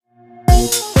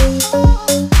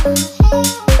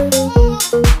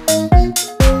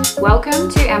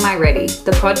Ready,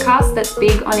 the podcast that's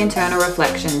big on internal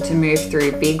reflection to move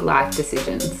through big life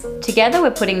decisions. Together,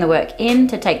 we're putting the work in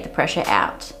to take the pressure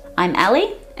out. I'm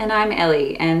Ali. And I'm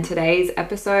Ellie, and today's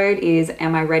episode is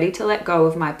Am I Ready to Let Go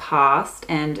of My Past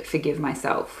and Forgive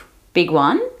Myself? Big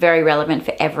one, very relevant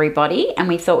for everybody, and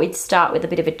we thought we'd start with a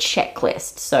bit of a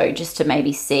checklist. So just to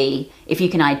maybe see if you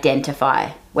can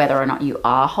identify whether or not you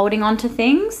are holding on to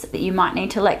things that you might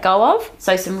need to let go of.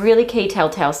 So some really key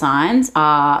telltale signs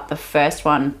are the first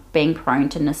one being prone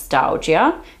to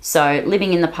nostalgia. So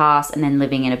living in the past and then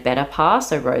living in a better past,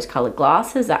 so rose-colored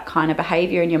glasses, that kind of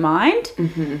behavior in your mind.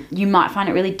 Mm-hmm. You might find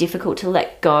it really difficult to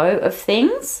let go of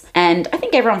things. And I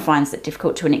think everyone finds it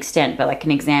difficult to an extent, but like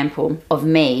an example of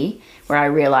me where I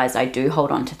realized I do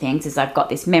hold on to things is I've got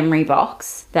this memory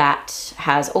box that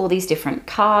has all these different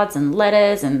cards and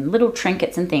letters and little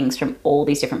trinkets and things from all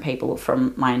these different people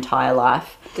from my entire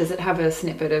life. Does it have a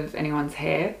snippet of anyone's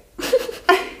hair?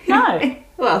 No.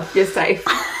 Well, you're safe.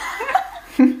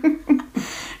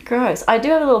 Gross. I do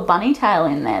have a little bunny tail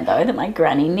in there though that my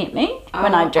granny knit me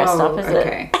when I dressed up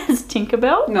as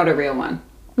Tinkerbell. Not a real one.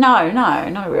 No,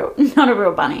 not a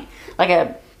real bunny. Like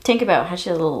a Tinkerbell has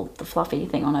the fluffy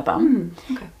thing on her bum.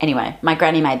 Okay. Anyway, my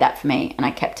granny made that for me and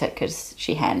I kept it because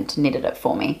she hand knitted it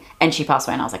for me. And she passed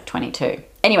away when I was like 22.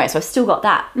 Anyway, so I've still got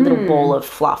that little ball of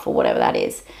fluff or whatever that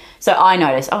is. So I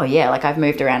noticed, oh yeah, like I've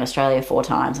moved around Australia 4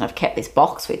 times and I've kept this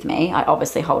box with me. I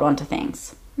obviously hold on to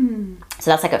things.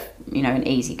 So that's like an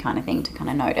easy kind of thing to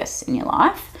kind of notice in your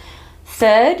life.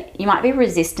 Third, you might be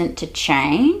resistant to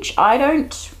change. I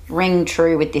don't ring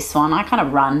true with this one. I kind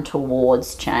of run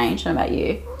towards change. What about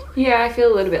you? Yeah, I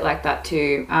feel a little bit like that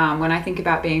too. When I think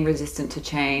about being resistant to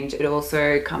change, it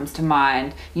also comes to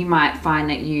mind, you might find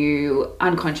that you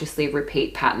unconsciously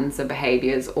repeat patterns of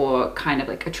behaviors or kind of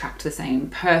like attract the same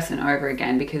person over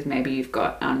again because maybe you've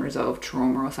got unresolved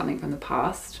trauma or something from the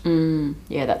past.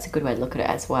 Yeah, that's a good way to look at it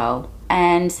as well.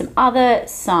 And some other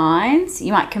signs,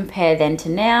 you might compare then to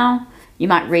now. You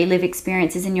might relive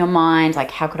experiences in your mind,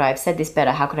 like how could I have said this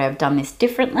better? How could I have done this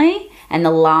differently? And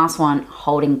the last one,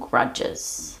 holding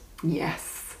grudges.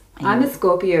 Yes. I'm a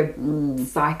Scorpio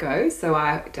psycho, so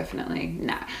I definitely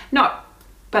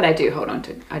but I do hold on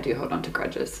to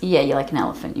grudges. Yeah, you're like an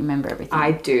elephant. You remember everything.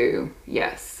 I do,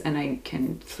 yes, and I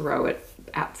can throw it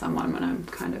at someone when I'm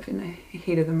kind of in the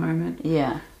heat of the moment.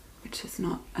 Yeah, which is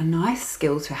not a nice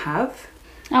skill to have.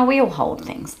 Oh, we all hold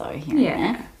things though here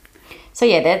and there. So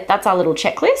yeah, that's our little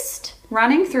checklist.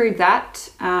 Running through that,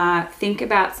 think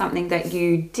about something that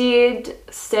you did,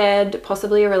 said,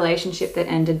 possibly a relationship that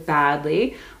ended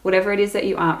badly, whatever it is that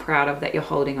you aren't proud of that you're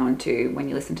holding on to when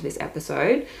you listen to this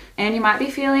episode. And you might be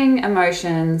feeling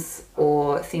emotions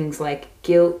or things like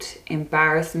guilt,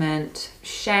 embarrassment,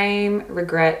 shame,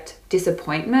 regret,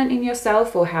 disappointment in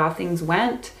yourself or how things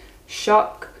went,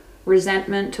 shock,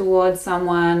 resentment towards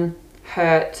someone,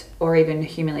 hurt, or even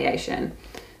humiliation.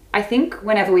 I think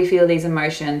whenever we feel these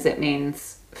emotions, it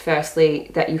means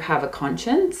firstly that you have a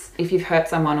conscience. If you've hurt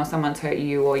someone or someone's hurt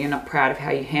you or you're not proud of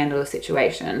how you handle a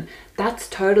situation, that's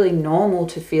totally normal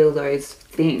to feel those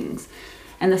things.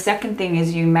 And the second thing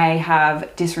is you may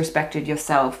have disrespected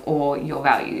yourself or your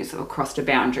values or crossed a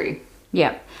boundary.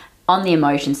 Yeah. On the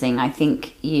emotions thing, I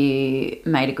think you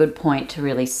made a good point to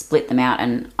really split them out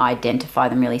and identify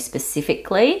them really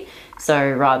specifically.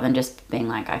 So rather than just being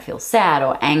like, I feel sad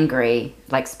or angry,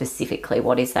 like specifically,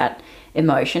 what is that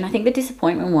emotion? I think the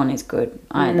disappointment one is good.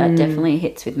 That definitely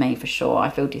hits with me for sure. I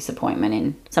feel disappointment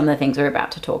in some of the things we're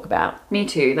about to talk about. Me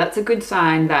too. That's a good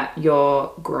sign that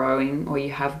you're growing or you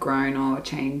have grown or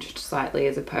changed slightly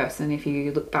as a person if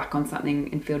you look back on something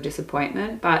and feel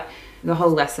disappointment. But the whole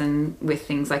lesson with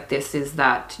things like this is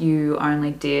that you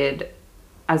only did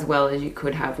as well as you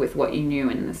could have with what you knew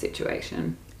in the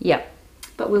situation. Yep.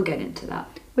 But we'll get into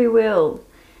that. We will.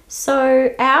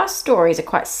 So our stories are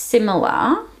quite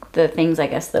similar. The things, I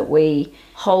guess, that we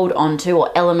hold on to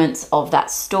or elements of that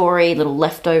story, little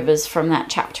leftovers from that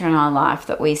chapter in our life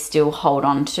that we still hold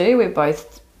on to. We're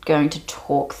both going to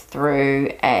talk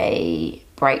through a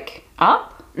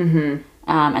break-up and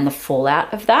the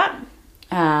fallout of that.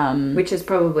 Which is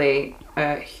probably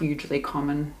a hugely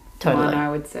common one, I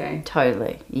would say.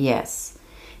 Totally, yes.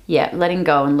 Yeah, letting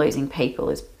go and losing people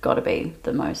has got to be one of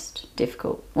the most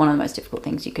difficult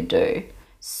things you could do.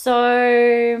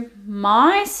 So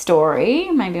my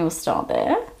story, maybe we'll start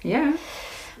there. Yeah.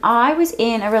 I was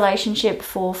in a relationship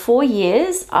for 4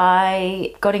 years.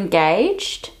 I got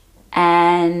engaged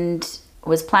and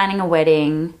was planning a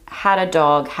wedding, had a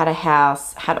dog, had a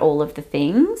house, had all of the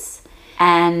things,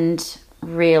 and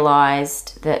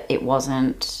realized that it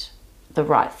wasn't the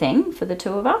right thing for the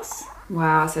two of us.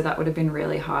 Wow, so that would have been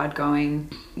really hard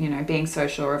going, being so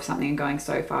sure of something and going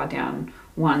so far down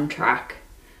one track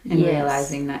and Yes.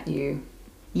 realizing that you...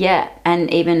 Yeah,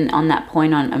 and even on that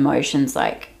point on emotions,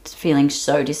 like feeling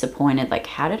so disappointed, like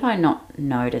how did I not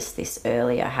notice this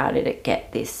earlier? How did it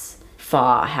get this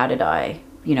far? How did I,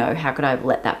 how could I have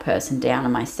let that person down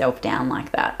and myself down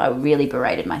like that? I really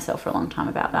berated myself for a long time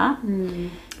about that.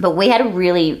 But we had a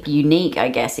really unique, I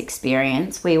guess,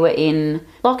 experience. We were in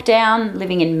lockdown,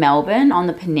 living in Melbourne on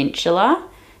the peninsula.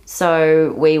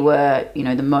 So we were,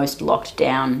 the most locked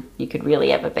down you could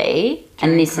really ever be.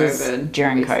 During and this COVID, is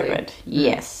during obviously. COVID.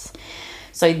 Yes.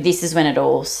 So this is when it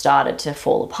all started to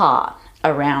fall apart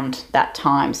around that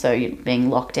time. So you're being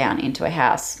locked down into a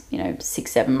house,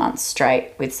 6-7 months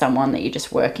straight with someone that you're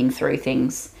just working through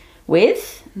things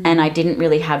with. And I didn't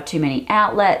really have too many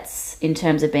outlets in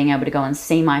terms of being able to go and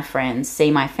see my friends,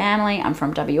 see my family. I'm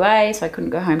from WA, so I couldn't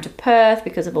go home to Perth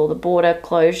because of all the border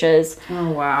closures.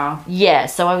 Oh, wow. Yeah,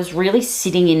 so I was really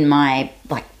sitting in my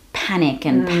panic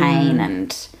and pain,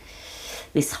 and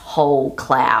this whole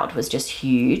cloud was just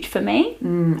huge for me.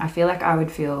 I feel like I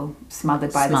would feel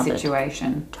smothered by the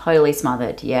situation. Totally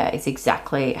smothered. Yeah, it's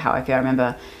exactly how I feel. I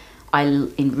remember I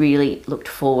really looked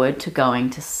forward to going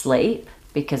to sleep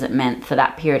because it meant for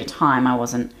that period of time I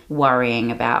wasn't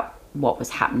worrying about what was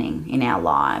happening in our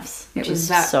lives, which is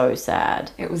so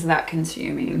sad. It was that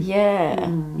consuming. Yeah.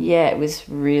 Yeah, it was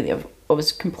really, I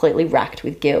was completely racked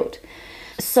with guilt.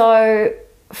 So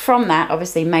from that,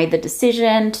 obviously made the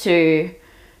decision to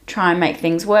try and make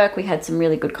things work. We had some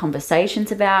really good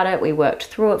conversations about it. We worked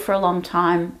through it for a long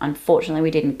time. Unfortunately,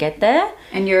 we didn't get there.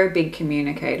 And you're a big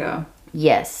communicator.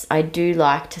 Yes, I do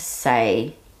like to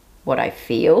say what I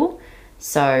feel.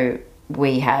 So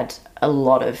we had a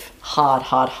lot of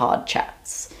hard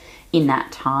chats in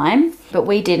that time, but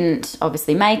we didn't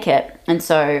obviously make it. And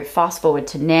so fast forward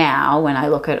to now, when I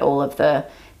look at all of the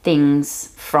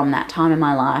things from that time in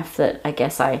my life that I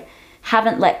guess I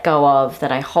haven't let go of,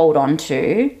 that I hold on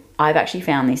to, I've actually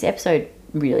found this episode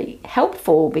really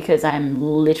helpful because I'm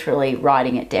literally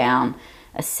writing it down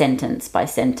a sentence by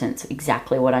sentence,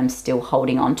 exactly what I'm still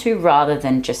holding on to, rather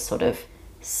than just sort of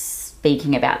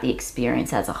speaking about the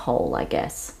experience as a whole, I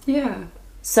guess. Yeah.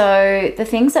 So the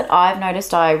things that I've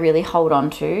noticed I really hold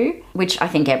on to, which I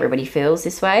think everybody feels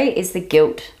this way, is the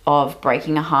guilt of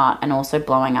breaking a heart and also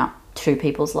blowing up two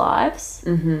people's lives.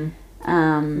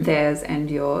 Theirs and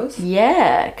yours.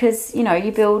 Yeah, because,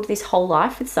 you build this whole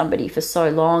life with somebody for so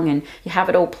long and you have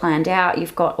it all planned out.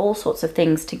 You've got all sorts of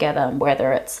things together,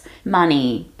 whether it's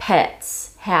money,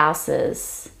 pets,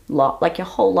 houses, like your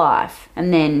whole life.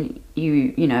 And then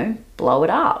you blow it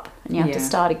up and you have to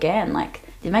start again.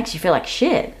 It makes you feel like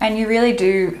shit. And you really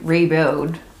do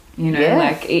rebuild,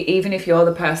 even if you're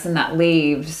the person that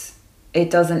leaves, it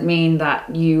doesn't mean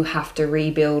that you have to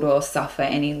rebuild or suffer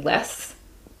any less.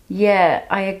 Yeah,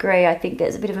 I agree. I think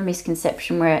there's a bit of a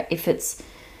misconception where if it's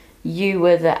you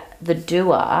were the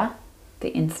doer, the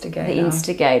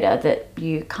instigator, that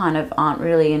you kind of aren't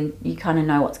really, and you kind of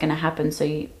know what's going to happen. So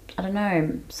I don't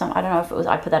know if it was,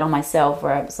 I put that on myself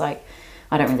where I was like,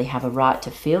 I don't really have a right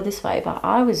to feel this way, but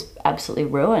I was absolutely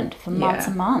ruined for months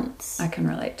and months. I can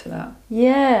relate to that.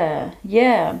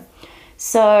 Yeah.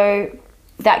 So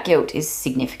that guilt is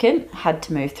significant. Had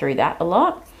to move through that a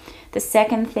lot. The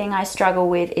second thing I struggle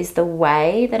with is the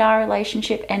way that our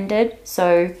relationship ended.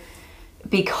 So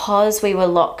because we were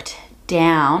locked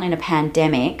down in a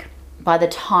pandemic, by the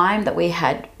time that we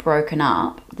had broken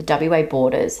up, the WA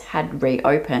borders had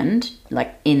reopened,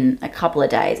 in a couple of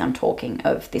days, I'm talking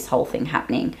of this whole thing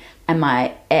happening. And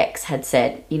my ex had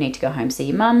said, you need to go home, see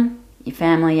your mum, your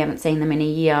family, you haven't seen them in a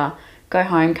year. Go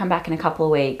home, come back in a couple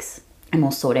of weeks, and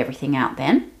we'll sort everything out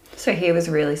then. So he was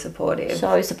really supportive.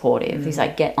 So supportive. He's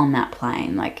like, get on that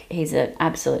plane. He's an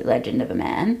absolute legend of a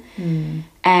man.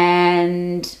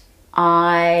 And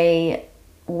I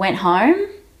went home,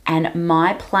 and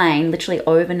my plane, literally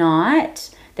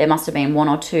overnight, there must have been 1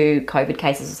 or 2 COVID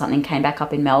cases or something, came back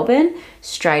up in Melbourne.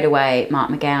 Straight away, Mark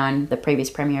McGowan, the previous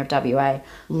Premier of WA,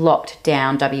 locked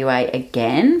down WA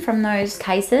again from those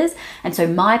cases. And so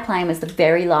my plane was the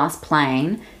very last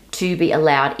plane to be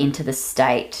allowed into the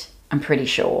state, I'm pretty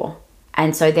sure.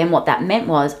 And so then what that meant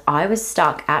was I was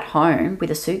stuck at home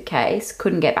with a suitcase,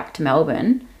 couldn't get back to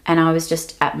Melbourne, and I was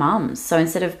just at mum's. So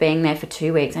instead of being there for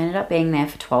 2 weeks, I ended up being there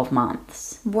for 12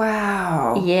 months.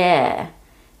 Wow. Yeah.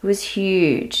 It was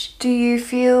huge. Do you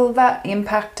feel that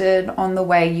impacted on the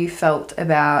way you felt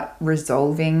about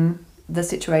resolving the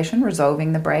situation,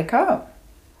 resolving the breakup?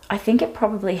 I think it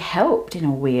probably helped in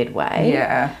a weird way.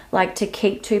 Yeah. To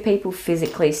keep two people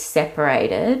physically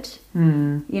separated,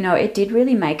 it did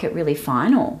really make it really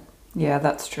final. Yeah,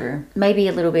 that's true. Maybe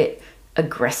a little bit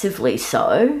aggressively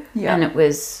so. Yeah. And it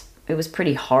was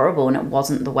pretty horrible, and it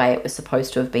wasn't the way it was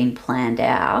supposed to have been planned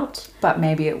out. But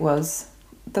maybe it was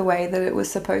the way that it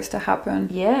was supposed to happen.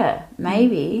 Yeah,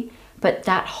 maybe. But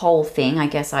that whole thing, I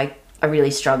guess I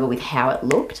really struggle with how it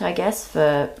looked, I guess,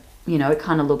 for, you know, it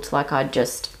kind of looked like I'd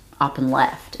just up and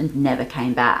left and never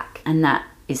came back. And that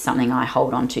is something I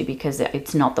hold on to because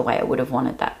it's not the way I would have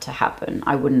wanted that to happen.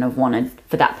 I wouldn't have wanted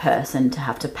for that person to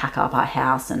have to pack up our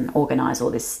house and organise all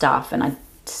this stuff. And I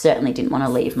certainly didn't want to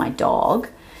leave my dog.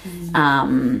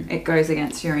 It goes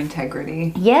against your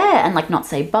integrity. Yeah, and like not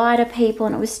say bye to people,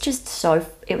 and it was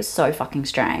so fucking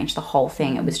strange, the whole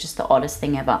thing. It was just the oddest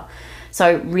thing ever.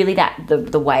 So really that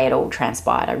the way it all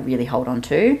transpired, I really hold on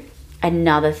to.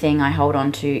 Another thing I hold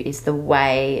on to is the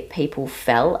way people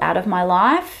fell out of my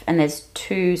life. And there's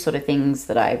two sort of things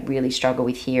that I really struggle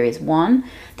with here is one,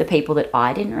 the people that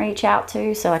I didn't reach out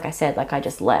to. So like I said, like I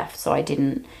just left. So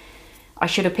I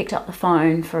should have picked up the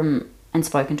phone and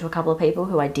spoken to a couple of people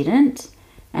who I didn't.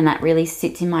 And that really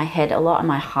sits in my head a lot, and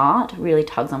my heart really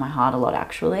tugs on my heart a lot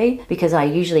actually, because I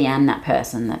usually am that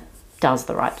person that does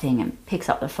the right thing and picks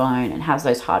up the phone and has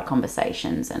those hard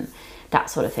conversations and that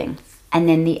sort of thing. And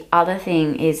then the other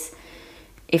thing is,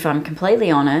 if I'm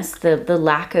completely honest, the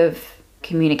lack of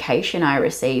communication I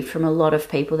received from a lot of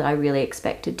people that I really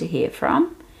expected to hear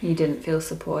from. You didn't feel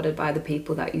supported by the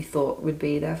people that you thought would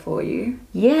be there for you.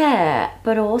 Yeah,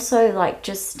 but also like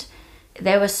just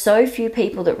there were so few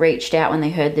people that reached out when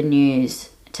they heard the news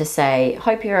to say,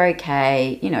 hope you're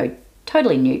okay, you know,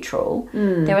 totally neutral.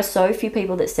 There were so few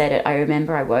people that said it. I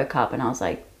remember I woke up and I was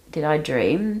like, did I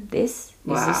dream this?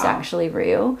 Wow. Is this actually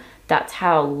real? That's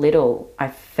how little I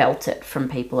felt it from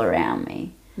people around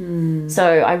me.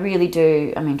 So I really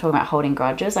do, I mean, talking about holding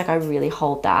grudges, like I really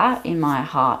hold that in my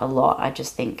heart a lot. I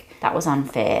just think that was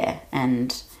unfair,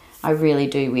 and I really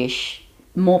do wish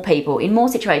more people in more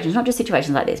situations, not just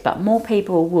situations like this, but more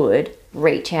people would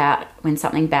reach out when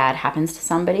something bad happens to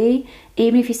somebody,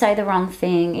 even if you say the wrong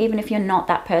thing, even if you're not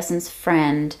that person's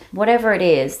friend, whatever it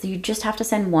is, you just have to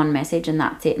send one message and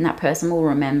that's it, and that person will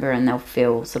remember and they'll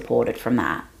feel supported from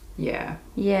that. Yeah.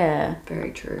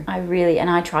 Very true. And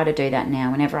I try to do that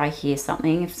now. Whenever I hear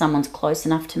something, if someone's close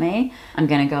enough to me, I'm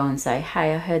going to go and say,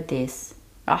 hey, I heard this.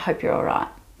 I hope you're all right.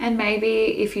 And maybe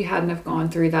if you hadn't have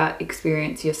gone through that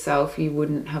experience yourself, you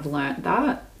wouldn't have learnt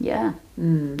that. Yeah.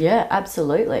 Yeah,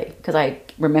 absolutely. Because I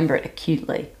remember it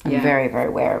acutely. I'm very, very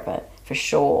aware of it. For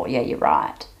sure. Yeah, you're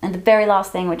right. And the very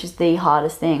last thing, which is the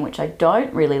hardest thing, which I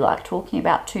don't really like talking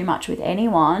about too much with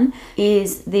anyone,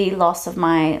 is the loss of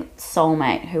my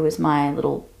soulmate, who was my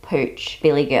little pooch,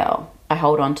 Billy girl. I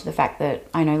hold on to the fact that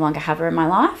I no longer have her in my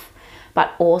life,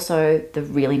 but also the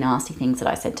really nasty things that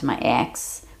I said to my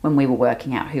ex when we were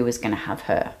working out who was going to have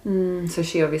her. So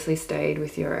she obviously stayed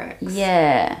with your ex.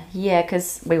 Yeah,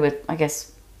 because we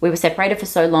were separated for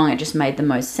so long, it just made the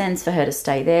most sense for her to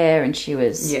stay there, and she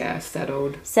was... Yeah,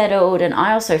 settled. And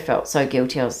I also felt so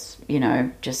guilty. I was,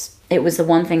 it was the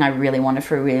one thing I really wanted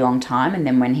for a really long time, and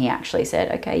then when he actually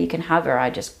said, okay, you can have her, I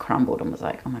just crumbled and was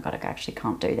like, oh my God, I actually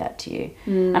can't do that to you.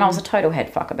 And I was a total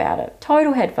head fuck about it.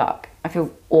 Total head fuck. I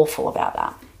feel awful about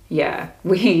that. Yeah,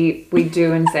 we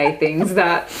do and say things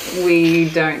that we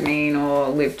don't mean or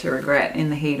live to regret in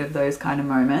the heat of those kind of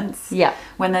moments. Yeah.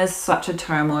 When there's such a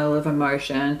turmoil of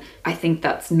emotion, I think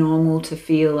that's normal to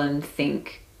feel and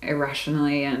think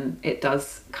irrationally, and it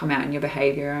does come out in your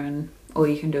behaviour, and all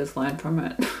you can do is learn from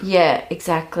it. Yeah,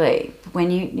 exactly. Do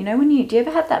you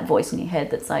ever have that voice in your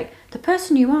head that's like, the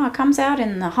person you are comes out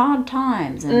in the hard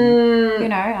times,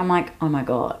 and I'm like, oh my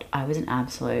God, I was an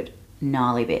absolute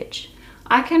gnarly bitch.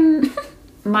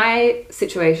 My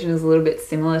situation is a little bit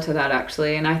similar to that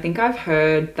actually, and I think I've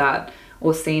heard that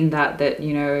or seen that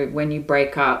when you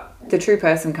break up, the true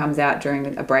person comes out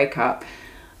during a breakup.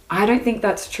 I don't think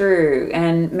that's true,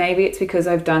 and maybe it's because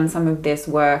I've done some of this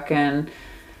work and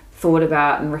thought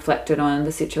about and reflected on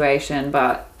the situation,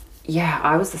 but yeah,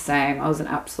 I was the same. I was an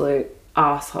absolute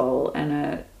asshole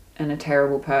and a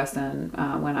terrible person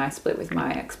when I split with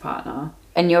my ex-partner.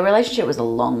 And your relationship was a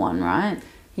long one, right?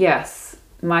 Yes.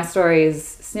 My story is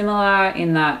similar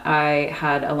in that I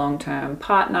had a long-term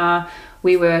partner.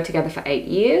 We were together for 8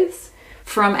 years.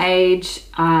 From age,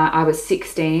 I was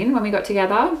 16 when we got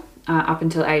together, up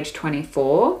until age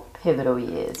 24. Pivotal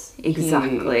years.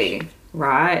 Exactly. Huge.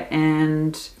 Right.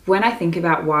 And when I think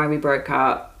about why we broke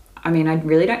up, I mean, I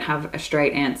really don't have a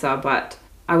straight answer, but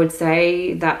I would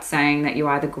say that saying that you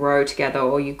either grow together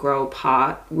or you grow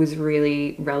apart was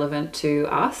really relevant to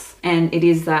us. And it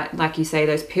is that, like you say,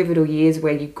 those pivotal years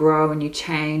where you grow and you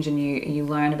change and you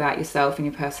learn about yourself and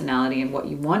your personality and what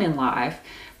you want in life,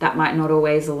 that might not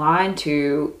always align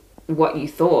to what you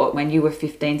thought when you were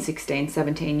 15, 16,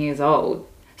 17 years old.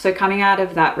 So coming out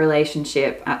of that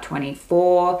relationship at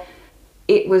 24,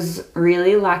 it was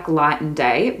really like light and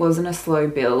day. It wasn't a slow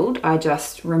build. I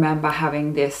just remember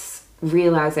having this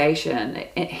realization.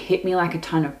 It hit me like a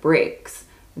ton of bricks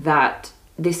that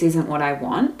this isn't what I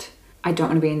want. I don't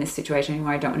want to be in this situation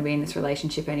anymore. I don't want to be in this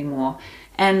relationship anymore.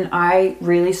 And I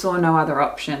really saw no other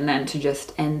option than to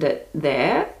just end it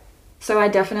there. So I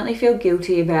definitely feel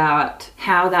guilty about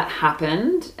how that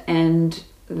happened, and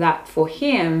that for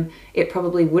him, it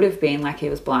probably would have been like he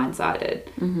was blindsided.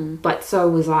 Mm-hmm. But so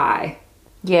was I.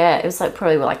 Yeah, it was like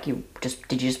probably like did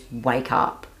you just wake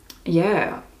up?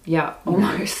 Yeah,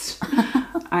 almost.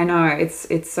 I know,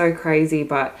 it's so crazy,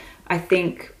 but I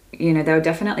think, you know, there were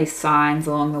definitely signs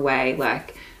along the way.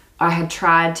 Like, I had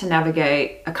tried to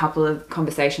navigate a couple of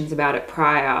conversations about it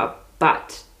prior,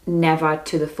 but never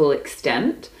to the full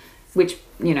extent, which,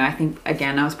 you know, I think,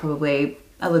 again, I was probably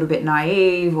a little bit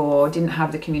naive or didn't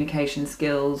have the communication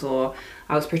skills, or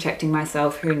I was protecting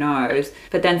myself, who knows.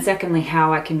 But then secondly,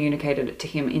 how I communicated it to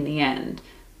him in the end,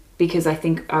 because I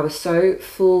think I was so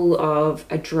full of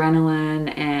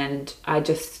adrenaline and I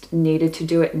just needed to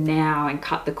do it now and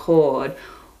cut the cord,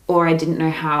 or I didn't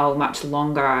know how much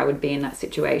longer I would be in that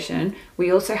situation.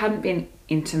 We also hadn't been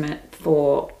intimate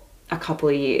for a couple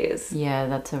of years. Yeah,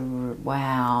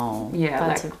 wow.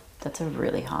 Yeah, that's a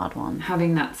really hard one.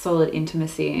 Having that solid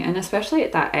intimacy, and especially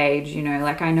at that age, you know,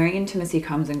 like, I know intimacy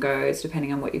comes and goes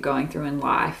depending on what you're going through in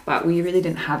life, but we really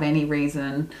didn't have any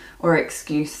reason or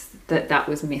excuse that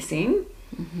was missing.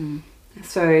 Mm-hmm.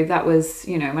 So that was,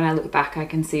 you know, when I look back, I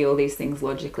can see all these things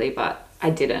logically, but I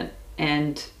didn't.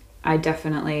 And I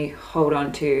definitely hold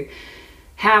on to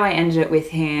how I ended it with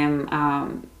him.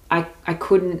 I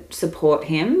couldn't support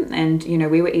him, and, you know,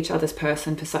 we were each other's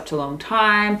person for such a long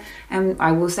time, and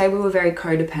I will say we were very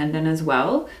codependent as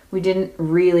well. We didn't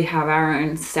really have our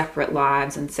own separate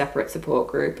lives and separate support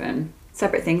group and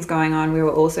separate things going on. We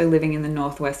were also living in the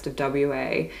northwest of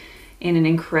WA in an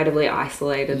incredibly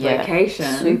isolated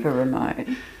location. Super remote.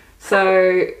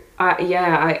 So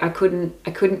I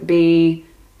couldn't be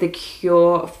the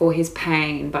cure for his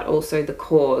pain, but also the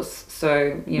cause.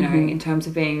 So, you know, in terms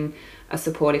of being a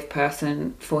supportive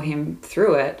person for him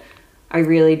through it, I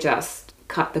really just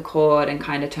cut the cord and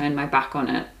kind of turned my back on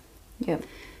it. Yep.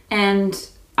 And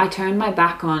I turned my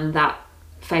back on that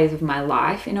phase of my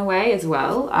life in a way as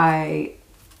well.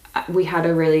 We had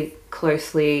a really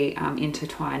closely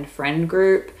intertwined friend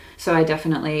group, so I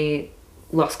definitely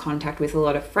lost contact with a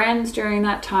lot of friends during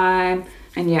that time.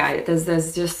 And yeah,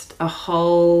 there's just a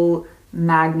whole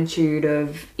magnitude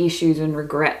of issues and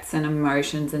regrets and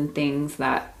emotions and things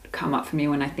that come up for me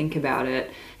when I think about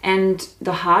it. And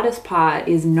the hardest part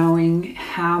is knowing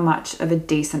how much of a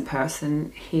decent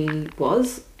person he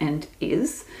was and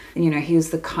is. You know, he was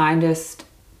the kindest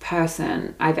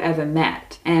person I've ever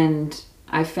met, and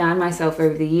I found myself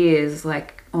over the years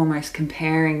like almost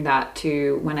comparing that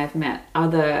to when I've met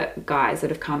other guys that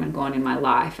have come and gone in my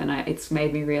life, and it's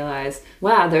made me realize,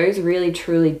 wow, those really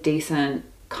truly decent,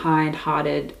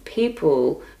 kind-hearted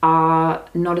people are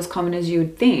not as common as you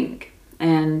would think.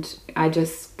 And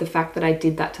the fact that I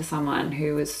did that to someone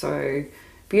who was so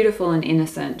beautiful and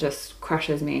innocent just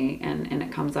crushes me, and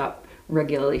it comes up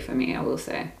regularly for me, I will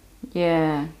say.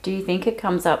 Yeah. Do you think it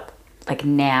comes up like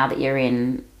now that you're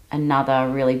in another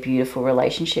really beautiful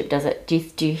relationship?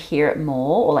 Do you hear it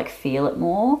more or like feel it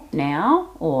more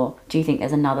now? Or do you think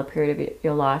there's another period of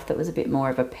your life that was a bit more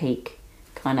of a peak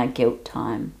kind of guilt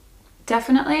time?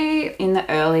 Definitely in the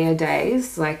earlier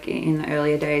days, like in the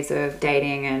earlier days of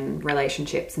dating and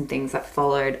relationships and things that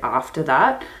followed after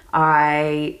that,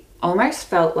 I almost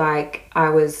felt like I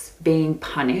was being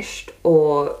punished,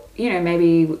 or, you know,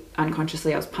 maybe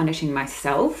unconsciously I was punishing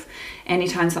myself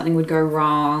anytime something would go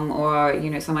wrong, or, you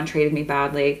know, someone treated me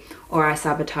badly, or I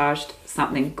sabotaged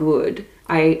something good.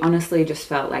 I honestly just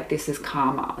felt like this is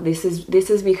karma. This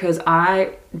is because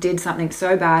I did something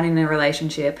so bad in a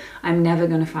relationship. I'm never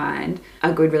going to find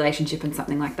a good relationship in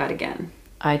something like that again.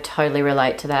 I totally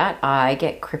relate to that. I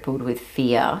get crippled with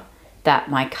fear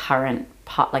that my current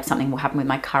like something will happen with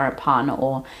my current partner,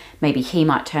 or maybe he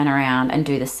might turn around and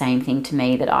do the same thing to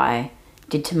me that I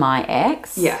did to my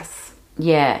ex. Yes.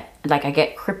 Yeah. Like, I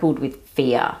get crippled with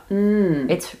fear.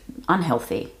 It's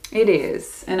unhealthy. It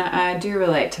is, and I do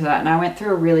relate to that, and I went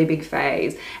through a really big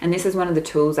phase, and this is one of the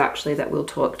tools actually that we'll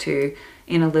talk to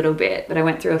in a little bit, but I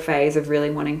went through a phase of really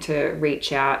wanting to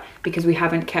reach out because we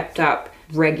haven't kept up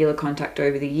regular contact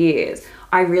over the years.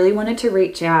 I really wanted to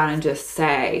reach out and just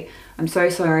say, I'm so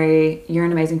sorry. You're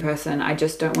an amazing person. I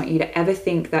just don't want you to ever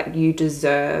think that you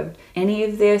deserved any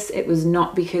of this. It was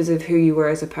not because of who you were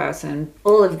as a person,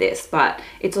 all of this, but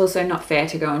it's also not fair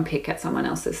to go and pick at someone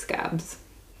else's scabs.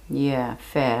 Yeah,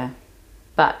 fair.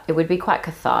 But it would be quite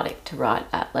cathartic to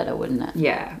write that letter, wouldn't it?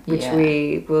 Yeah, which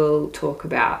we will talk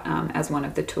about as one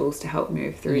of the tools to help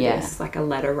move through this, like a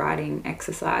letter writing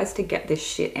exercise to get this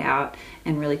shit out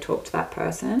and really talk to that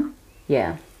person.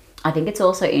 Yeah. I think it's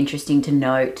also interesting to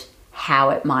note how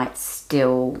it might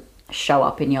still show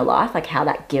up in your life, like how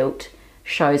that guilt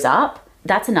shows up.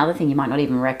 That's another thing you might not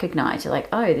even recognize. You're like,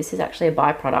 oh, this is actually a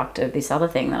byproduct of this other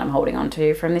thing that I'm holding on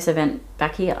to from this event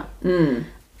back here.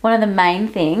 One of the main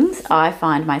things I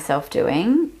find myself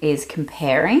doing is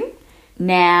comparing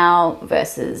now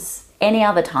versus any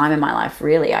other time in my life,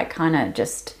 really. I kind of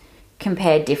just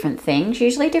compare different things,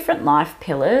 usually different life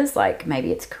pillars, like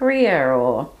maybe it's career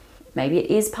or maybe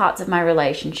it is parts of my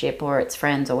relationship or it's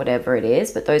friends or whatever it is.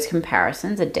 But those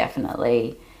comparisons are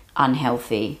definitely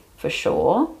unhealthy for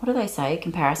sure. What do they say?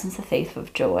 Comparison's the thief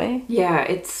of joy. Yeah,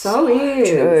 it so is.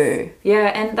 True.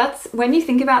 Yeah, and that's when you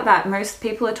think about that, most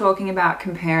people are talking about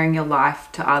comparing your life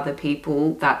to other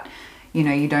people that, you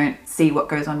know, you don't see what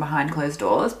goes on behind closed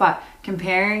doors, but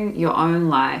comparing your own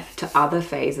life to other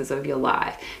phases of your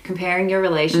life, comparing your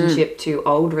relationship to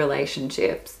old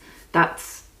relationships,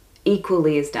 that's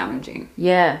equally as damaging.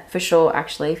 Yeah, for sure,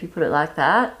 actually, if you put it like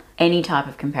that. Any type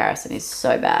of comparison is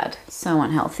so bad, so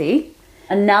unhealthy.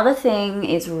 Another thing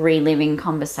is reliving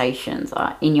conversations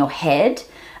in your head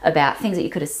about things that you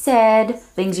could have said,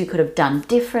 things you could have done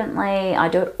differently. I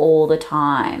do it all the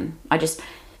time. I just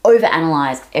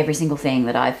overanalyze every single thing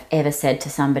that I've ever said to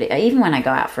somebody. Even when I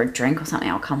go out for a drink or something,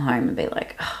 I'll come home and be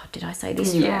like, oh, did I say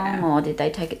this wrong? Or did they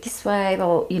take it this way?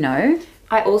 Or, you know.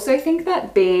 I also think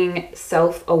that being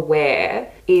self-aware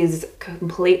is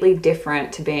completely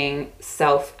different to being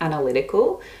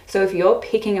self-analytical. So if you're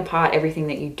picking apart everything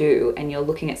that you do and you're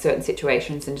looking at certain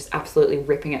situations and just absolutely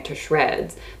ripping it to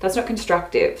shreds, that's not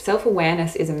constructive.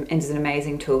 Self-awareness is an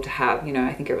amazing tool to have. You know,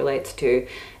 I think it relates to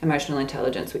emotional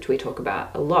intelligence, which we talk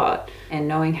about a lot, and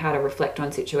knowing how to reflect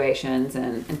on situations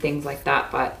and things like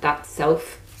that. But that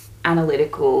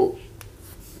self-analytical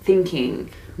thinking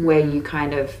where you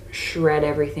kind of shred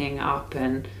everything up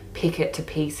and pick it to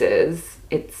pieces,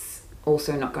 it's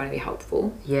also not going to be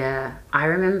helpful. Yeah. I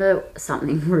remember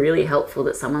something really helpful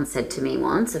that someone said to me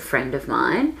once, a friend of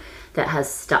mine, that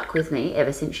has stuck with me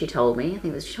ever since she told me. I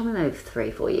think she told me maybe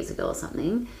 3-4 years ago or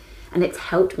something. And it's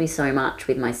helped me so much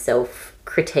with my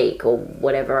self-critique or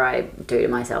whatever I do to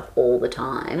myself all the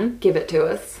time. Give it to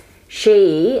us.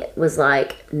 She was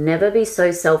like, never be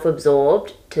so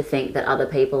self-absorbed to think that other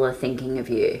people are thinking of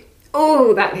you.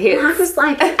 Oh, that hits. And I was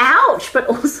like, ouch, but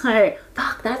also,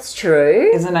 fuck, that's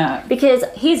true. Isn't it? Because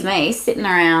here's me sitting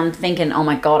around thinking, oh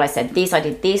my God, I said this, I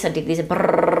did this,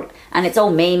 brrr, and it's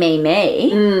all me.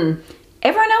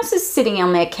 Everyone else is sitting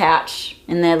on their couch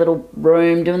in their little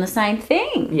room doing the same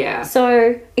thing. Yeah.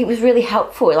 So it was really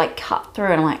helpful. It like cut through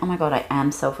and I'm like, oh my God, I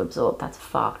am self-absorbed. That's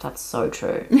fucked. That's so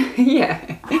true. Yeah.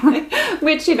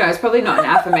 Which, you know, is probably not an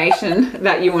affirmation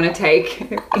that you want to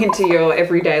take into your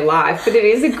everyday life, but it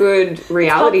is a good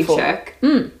reality check.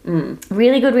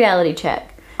 Really good reality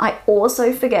check. I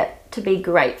also forget to be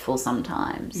grateful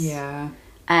sometimes. Yeah.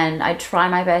 And I try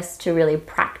my best to really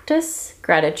practice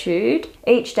gratitude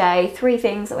each day. 3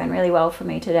 things that went really well for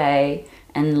me today,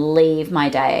 and leave my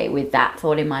day with that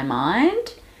thought in my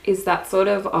mind. Is that sort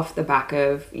of off the back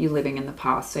of you living in the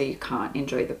past so you can't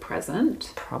enjoy the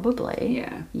present? Probably.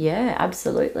 Yeah. Yeah,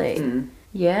 absolutely.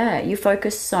 Yeah, you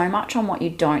focus so much on what you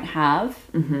don't have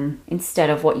instead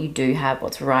of what you do have,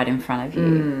 what's right in front of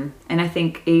you. And I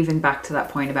think even back to that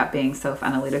point about being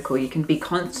self-analytical, you can be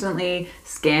constantly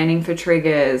scanning for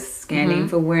triggers, scanning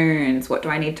for wounds. What do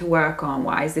I need to work on?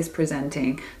 Why is this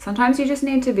presenting? Sometimes you just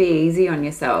need to be easy on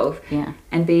yourself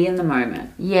and be in the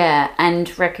moment. Yeah,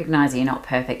 and recognize you're not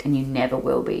perfect and you never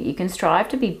will be. You can strive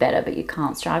to be better, but you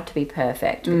can't strive to be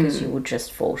perfect because you will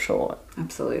just fall short.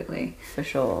 Absolutely. For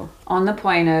sure. On the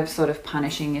point of sort of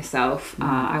punishing yourself,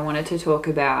 I wanted to talk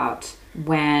about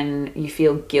when you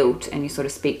feel guilt and you sort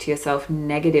of speak to yourself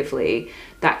negatively,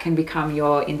 that can become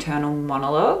your internal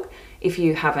monologue if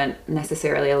you haven't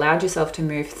necessarily allowed yourself to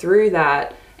move through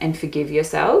that and forgive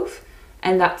yourself.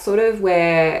 And that's sort of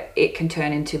where it can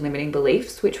turn into limiting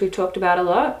beliefs, which we've talked about a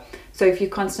lot. So if you're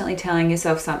constantly telling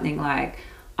yourself something like,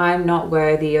 I'm not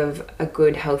worthy of a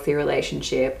good, healthy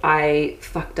relationship. I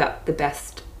fucked up the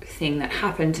best thing that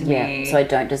happened to me. So I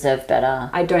don't deserve better.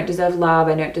 I don't deserve love.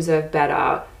 I don't deserve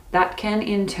better. that can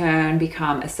in turn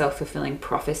become a self-fulfilling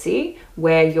prophecy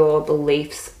where your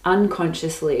beliefs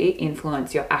unconsciously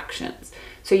influence your actions.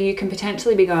 So you can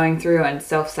potentially be going through and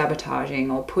self-sabotaging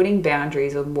or putting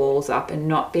boundaries or walls up and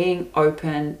not being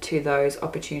open to those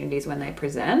opportunities when they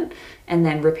present, and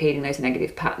then repeating those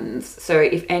negative patterns. So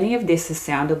if any of this has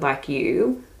sounded like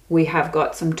you, we have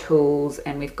got some tools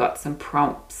and we've got some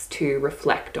prompts to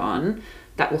reflect on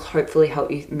that will hopefully help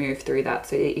you move through that,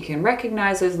 so that you can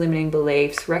recognize those limiting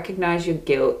beliefs, recognize your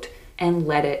guilt, and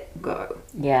let it go.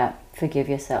 Yeah, forgive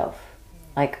yourself.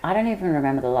 Like, I don't even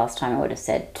remember the last time I would have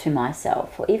said to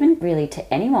myself, or even really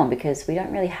to anyone, because we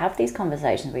don't really have these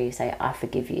conversations where you say, I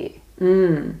forgive you.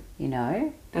 You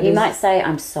know? You might say,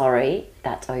 I'm sorry,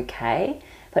 that's okay.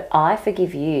 But I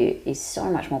forgive you is so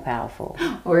much more powerful.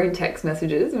 Or in text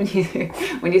messages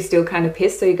when you're still kind of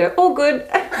pissed, so you go, all good.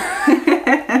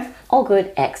 All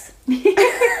good, X.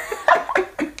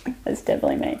 That's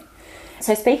definitely me.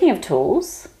 So speaking of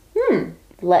tools,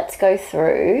 let's go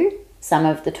through some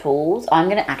of the tools. I'm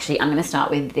going to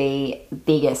start with the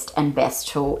biggest and best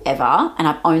tool ever. And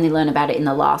I've only learned about it in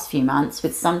the last few months,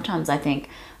 which sometimes I think,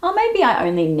 oh, maybe I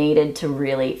only needed to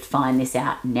really find this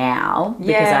out now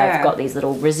because I've got these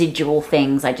little residual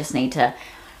things I just need to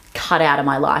cut out of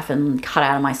my life and cut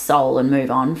out of my soul and move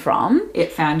on from.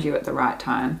 It found you at the right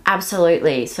time.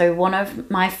 Absolutely. So one of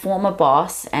my former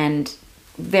boss and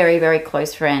very, very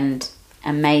close friend,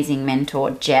 amazing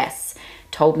mentor, Jess,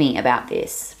 told me about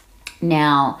this.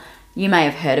 Now, you may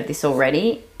have heard of this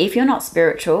already. If you're not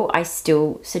spiritual, I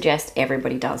still suggest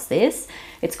everybody does this.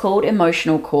 It's called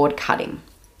emotional cord cutting.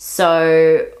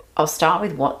 So I'll start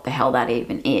with what the hell that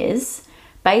even is.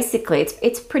 Basically,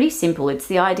 it's pretty simple. It's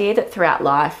the idea that throughout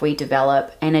life we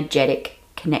develop energetic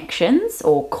connections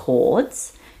or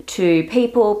cords to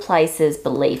people, places,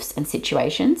 beliefs, and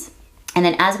situations. And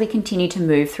then as we continue to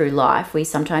move through life, we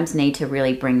sometimes need to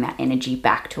really bring that energy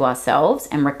back to ourselves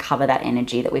and recover that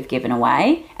energy that we've given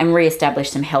away and reestablish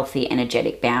some healthy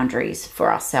energetic boundaries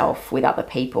for ourselves with other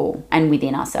people and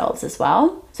within ourselves as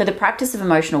well. So the practice of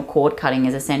emotional cord cutting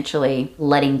is essentially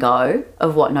letting go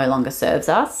of what no longer serves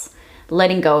us,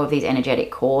 letting go of these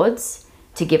energetic cords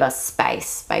to give us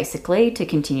space, basically, to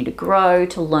continue to grow,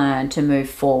 to learn, to move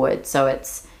forward. So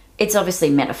it's obviously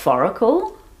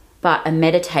metaphorical, but a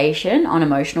meditation on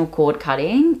emotional cord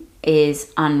cutting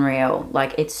is unreal.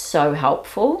 Like, it's so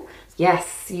helpful.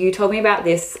 Yes, you told me about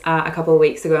this a couple of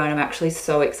weeks ago, and I'm actually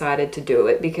so excited to do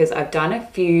it because I've done a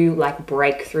few like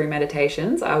breakthrough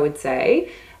meditations, I would say.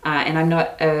 And I'm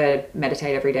not a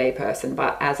meditate every day person,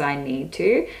 but as I need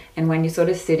to. And when you're sort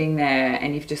of sitting there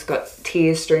and you've just got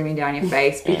tears streaming down your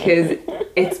face because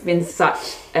it's been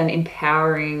such an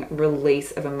empowering release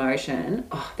of emotion,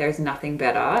 there's nothing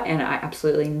better. And I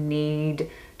absolutely need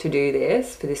to do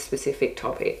this for this specific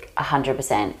topic.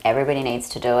 100%. Everybody needs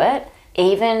to do it.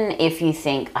 Even if you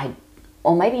think,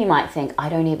 or maybe you might think, I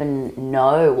don't even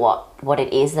know what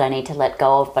it is that I need to let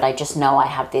go of, but I just know I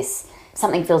have this,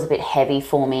 something feels a bit heavy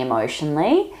for me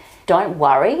emotionally. Don't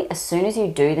worry. As soon as you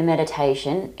do the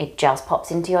meditation, it just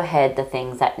pops into your head the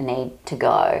things that need to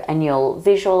go, and you'll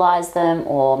visualize them,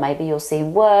 or maybe you'll see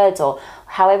words, or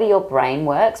however your brain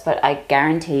works. But I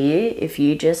guarantee you, if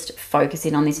you just focus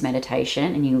in on this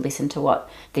meditation and you listen to what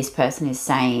this person is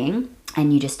saying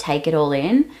and you just take it all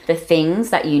in, the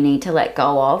things that you need to let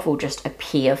go of will just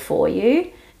appear for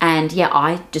you. And yeah,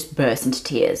 I just burst into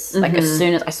tears. Like as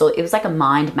soon as I saw it, it was like a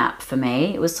mind map for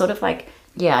me. It was sort of like,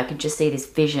 yeah, I could just see this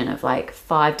vision of like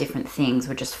 5 different things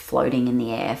were just floating in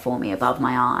the air for me above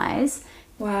my eyes.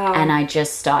 Wow. And I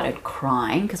just started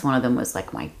crying because one of them was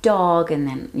like my dog, and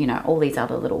then, you know, all these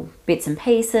other little bits and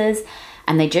pieces.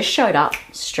 And they just showed up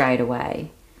straight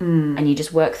away. And you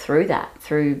just work through that,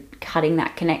 through cutting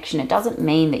that connection. It doesn't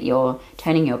mean that you're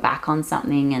turning your back on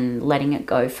something and letting it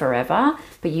go forever,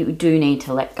 but you do need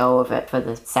to let go of it for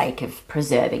the sake of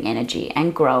preserving energy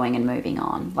and growing and moving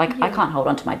on. Like, I can't hold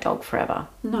on to my dog forever.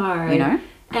 No. You know?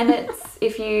 And it's,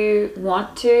 if you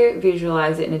want to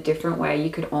visualize it in a different way, you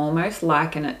could almost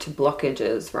liken it to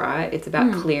blockages, right? It's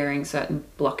about clearing certain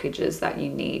blockages that you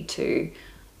need to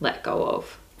let go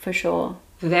of. For sure.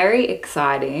 Very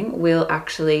exciting. We'll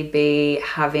actually be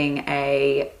having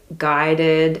a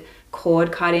guided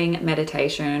cord cutting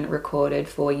meditation recorded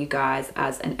for you guys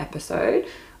as an episode,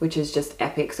 which is just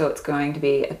epic. So it's going to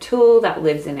be a tool that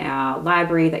lives in our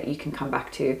library that you can come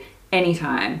back to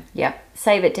anytime. Yep.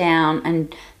 Save it down.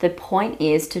 And the point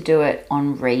is to do it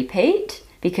on repeat,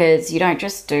 because you don't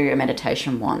just do a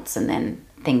meditation once and then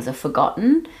things are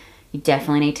forgotten. You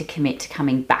definitely need to commit to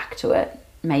coming back to it.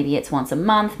 Maybe it's once a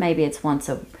month, maybe it's once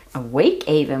a a week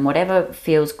even, whatever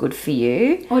feels good for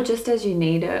you. Or just as you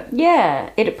need it.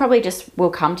 Yeah, it probably just will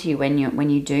come to you when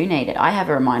you do need it. I have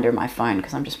a reminder in my phone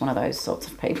because I'm just one of those sorts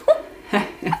of people.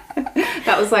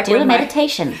 That was like Do a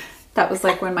meditation. That was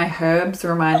like when my herbs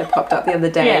reminder popped up the other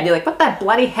day. Yeah. And you're like, what the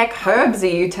bloody heck herbs are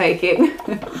you taking?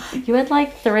 You had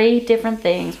like 3 different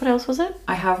things. What else was it?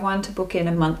 I have one to book in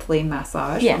a monthly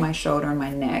massage Yeah. for my shoulder and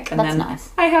my neck. And That's then nice.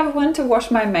 I have one to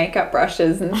wash my makeup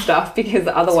brushes and stuff because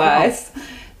otherwise,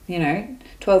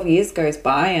 12 years goes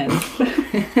by and...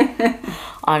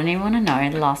 I don't even want to know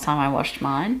the last time I washed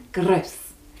mine.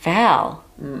 Gross. Foul.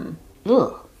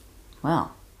 Ugh.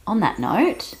 Well, on that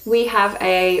note, We have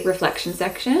a reflection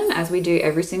section as we do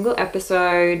every single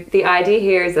episode. The idea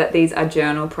here is that these are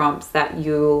journal prompts that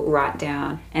you'll write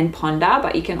down and ponder,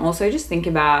 but you can also just think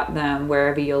about them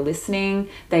wherever you're listening.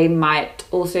 They might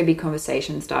also be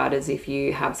conversation starters if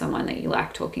you have someone that you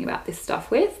like talking about this stuff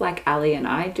with, like Ali and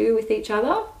I do with each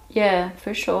other. yeah,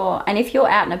 for sure. And if you're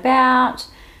out and about,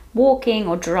 walking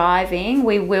or driving,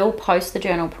 we will post the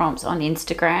journal prompts on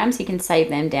Instagram so you can save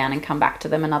them down and come back to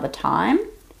them another time.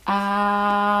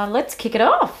 Let's kick it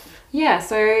off. Yeah,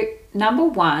 so number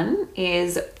 1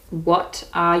 is, what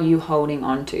are you holding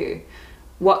on to?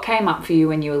 What came up for you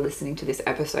when you were listening to this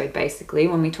episode, basically,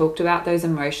 when we talked about those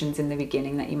emotions in the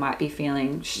beginning that you might be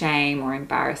feeling shame or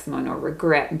embarrassment or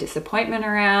regret and disappointment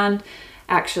around?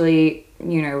 Actually,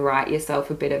 write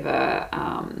yourself a bit of a...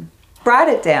 write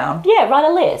it down. Yeah, write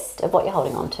a list of what you're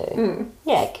holding on to.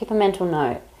 Yeah, keep a mental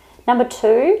note. Number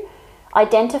 2,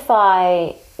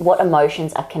 identify what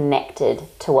emotions are connected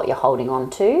to what you're holding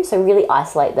on to. So really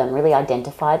isolate them, really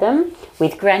identify them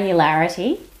with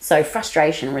granularity. So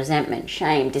frustration, resentment,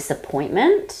 shame,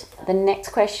 disappointment. The next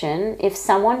question, if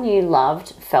someone you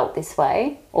loved felt this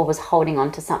way or was holding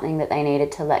on to something that they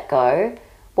needed to let go,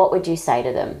 what would you say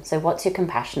to them? So what's your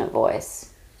compassionate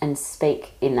voice? And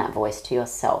speak in that voice to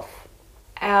yourself.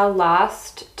 Our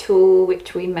last tool,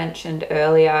 which we mentioned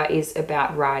earlier, is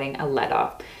about writing a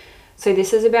letter. So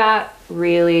this is about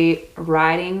really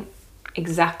writing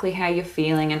exactly how you're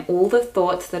feeling and all the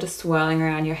thoughts that are swirling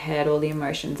around your head, all the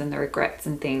emotions and the regrets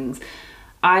and things,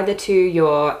 either to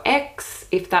your ex,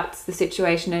 if that's the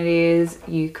situation it is.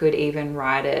 You could even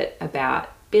write it about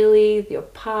Billy, your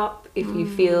pup, if you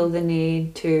feel the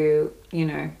need to,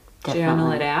 journal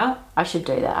Definitely. it out. I should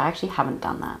do that. I actually haven't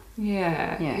done that.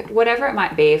 Yeah. Whatever it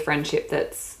might be, a friendship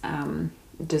that's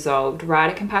dissolved,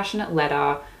 write a compassionate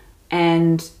letter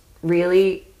and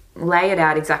really lay it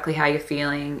out exactly how you're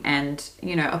feeling and,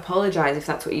 apologize if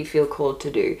that's what you feel called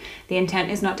to do. The intent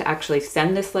is not to actually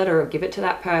send this letter or give it to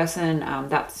that person.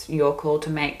 That's your call to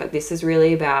make. But this is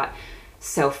really about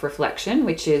self-reflection,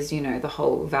 which is, the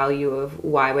whole value of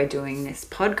why we're doing this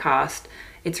podcast.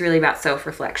 It's really about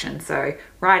self-reflection. So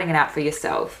writing it out for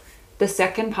yourself. The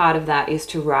second part of that is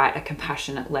to write a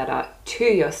compassionate letter to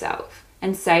yourself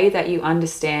and say that you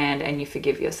understand and you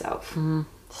forgive yourself.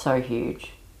 So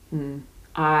huge.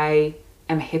 I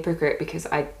am a hypocrite because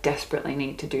I desperately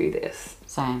need to do this.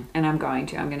 Same. And I'm going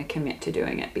to commit to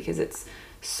doing it because it's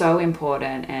so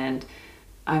important. And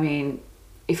I mean,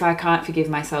 if I can't forgive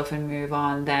myself and move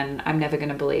on, then I'm never going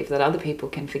to believe that other people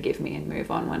can forgive me and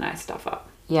move on when I stuff up.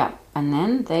 Yeah. And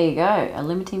then there you go. A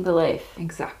limiting belief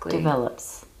Exactly.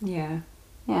 develops. Yeah.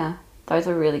 Yeah. Those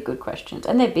are really good questions.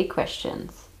 And they're big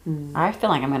questions. I feel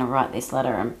like I'm going to write this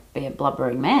letter and be a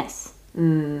blubbering mess.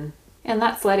 And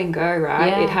that's letting go, right?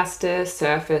 Yeah. It has to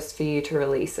surface for you to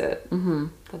release it.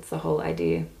 That's the whole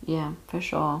idea. Yeah, for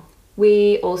sure.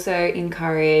 We also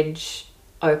encourage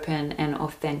open and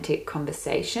authentic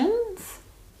conversations.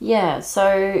 Yeah,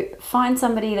 so find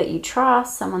somebody that you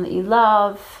trust, someone that you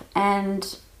love,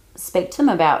 and speak to them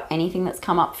about anything that's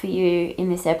come up for you in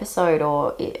this episode,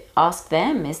 or ask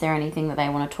them, is there anything that they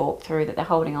want to talk through that they're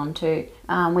holding on to?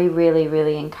 We really,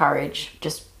 really encourage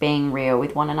just being real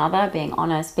with one another, being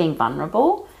honest, being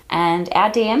vulnerable. And our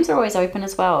DMs are always open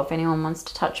as well if anyone wants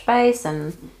to touch base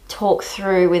and talk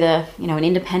through with an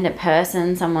independent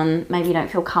person, someone maybe you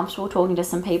don't feel comfortable talking to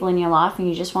some people in your life and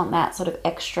you just want that sort of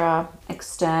extra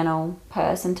external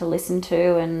person to listen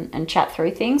to and chat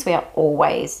through things. We are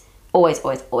always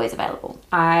available.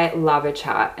 I love a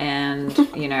chat and,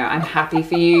 I'm happy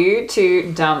for you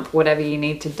to dump whatever you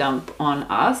need to dump on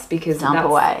us because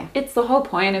it's the whole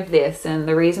point of this, and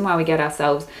the reason why we get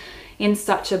ourselves in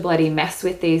such a bloody mess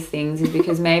with these things is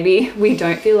because maybe we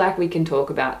don't feel like we can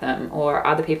talk about them or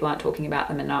other people aren't talking about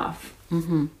them enough.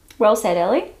 Well said,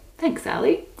 Ellie. Thanks,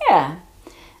 Ali. Yeah.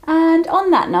 And on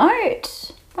that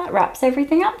note, that wraps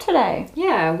everything up today.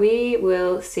 Yeah, we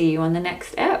will see you on the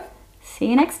next ep. See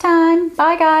you next time.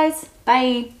 Bye, guys.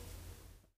 Bye.